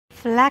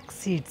Flax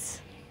seeds.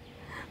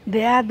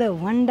 They are the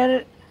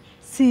wonder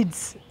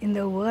seeds in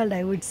the world,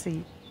 I would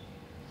say,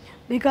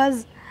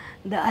 because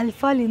the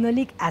alpha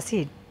linoleic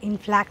acid in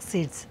flax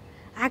seeds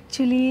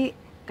actually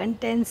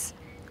contains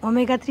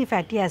omega 3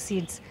 fatty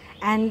acids,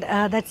 and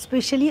that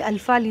specially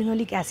alpha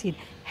linoleic acid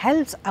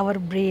helps our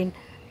brain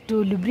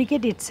to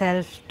lubricate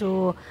itself,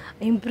 to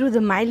improve the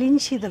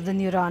myelin sheath of the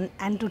neuron,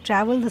 and to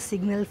travel the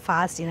signal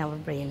fast in our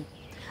brain.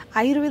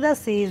 Ayurveda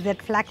says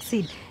that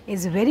flaxseed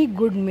is very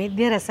good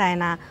Medhya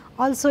Rasayana.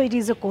 Also, it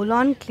is a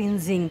colon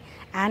cleansing,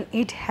 and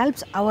it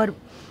helps our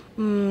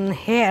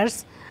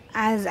hairs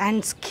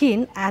and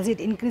skin, as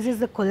it increases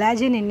the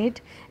collagen in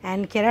it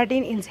and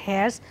keratin in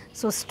hairs.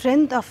 So,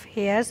 strength of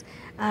hairs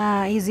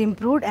is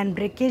improved and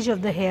breakage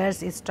of the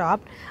hairs is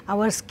stopped.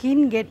 Our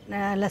skin get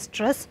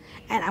lustrous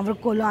and our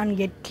colon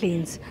get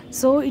cleansed.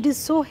 So, it is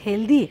so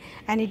healthy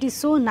and it is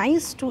so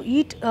nice to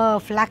eat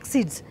flax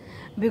seeds,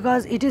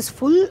 because it is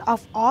full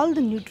of all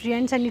the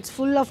nutrients and it's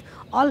full of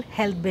all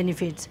health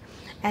benefits,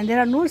 and there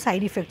are no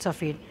side effects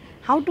of it.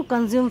 How to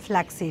consume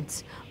flax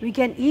seeds? We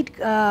can eat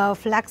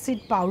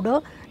flaxseed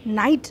powder in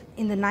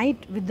the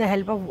night with the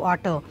help of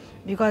water,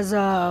 because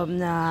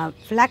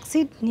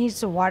flaxseed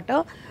needs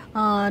water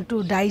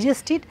to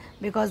digest it,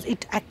 because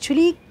it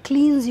actually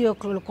cleans your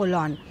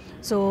colon.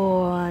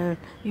 So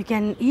you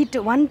can eat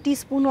 1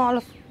 teaspoon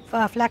of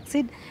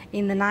flaxseed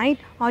in the night,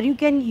 or you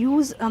can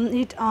use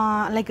it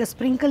like a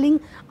sprinkling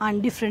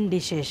on different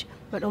dishes.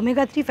 But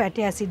omega 3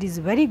 fatty acid is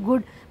very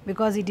good,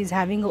 because it is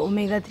having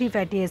omega 3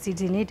 fatty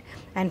acids in it,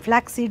 and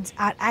flax seeds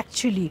are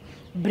actually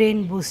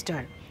brain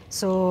booster.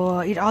 So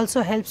it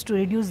also helps to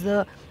reduce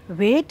the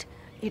weight.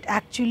 It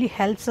actually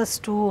helps us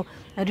to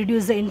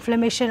reduce the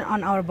inflammation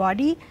on our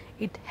body.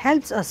 It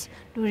helps us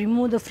to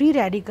remove the free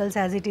radicals,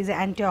 as it is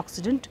an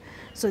antioxidant.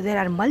 So there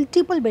are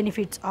multiple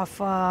benefits of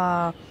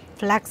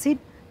flaxseed.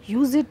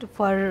 Use it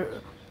for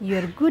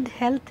your good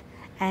health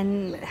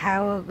and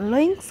have a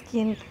glowing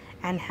skin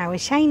and have a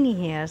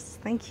shiny hairs.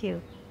 Thank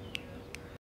you.